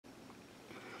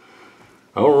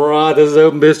Alright, this is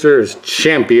Openboosters,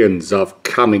 Champions of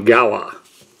Kamigawa.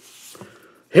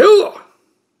 Here!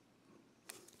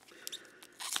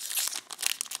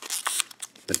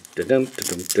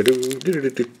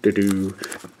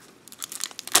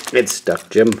 Good stuff,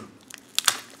 Jim.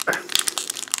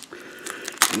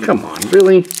 Come on,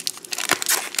 really?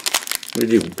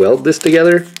 Did you weld this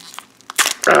together?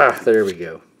 Ah, there we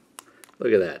go.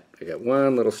 Look at that. I got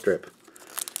one little strip.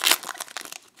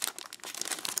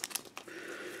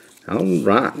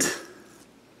 Alright.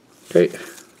 Okay.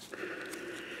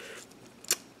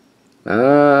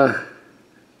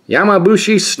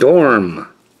 Yamabushi Storm.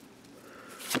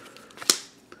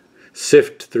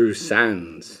 Sift Through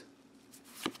Sands.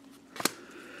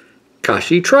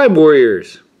 Kashi Tribe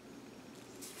Warriors.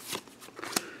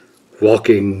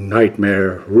 Walking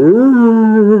Nightmare.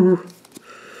 Ooh.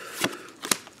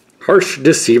 Harsh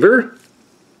Deceiver.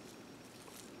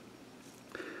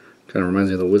 Kind of reminds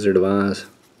me of the Wizard of Oz.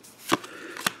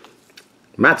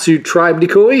 Matsu Tribe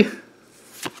Decoy.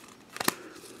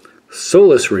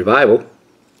 Soulless Revival.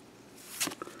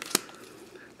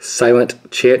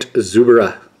 Silent Chant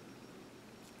Zubara.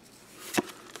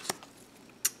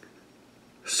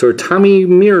 Sortami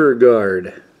Mirror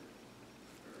Guard.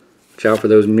 Watch out for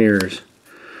those mirrors.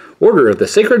 Order of the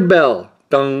Sacred Bell.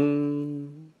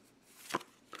 Dong.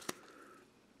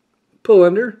 Pull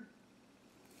under.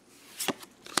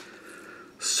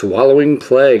 Swallowing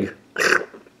Plague.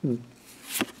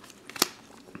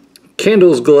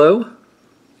 Candles Glow.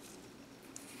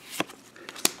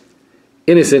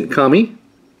 Innocent Kami.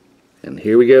 And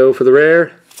here we go for the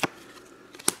rare.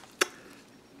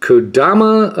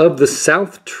 Kodama of the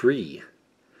South Tree.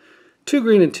 2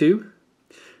 green and 2.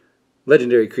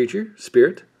 Legendary creature,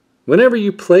 spirit. Whenever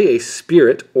you play a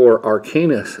spirit or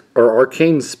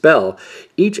arcane spell,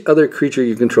 each other creature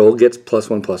you control gets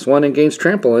 +1/+1 and gains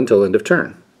trample until end of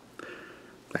turn.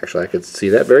 Actually, I could see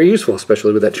that very useful,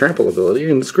 especially with that trample ability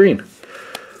in the screen.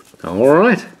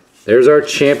 Alright, there's our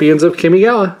Champions of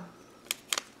Kamigawa.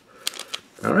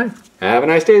 Alright, have a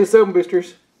nice day, this is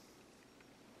Openboosters.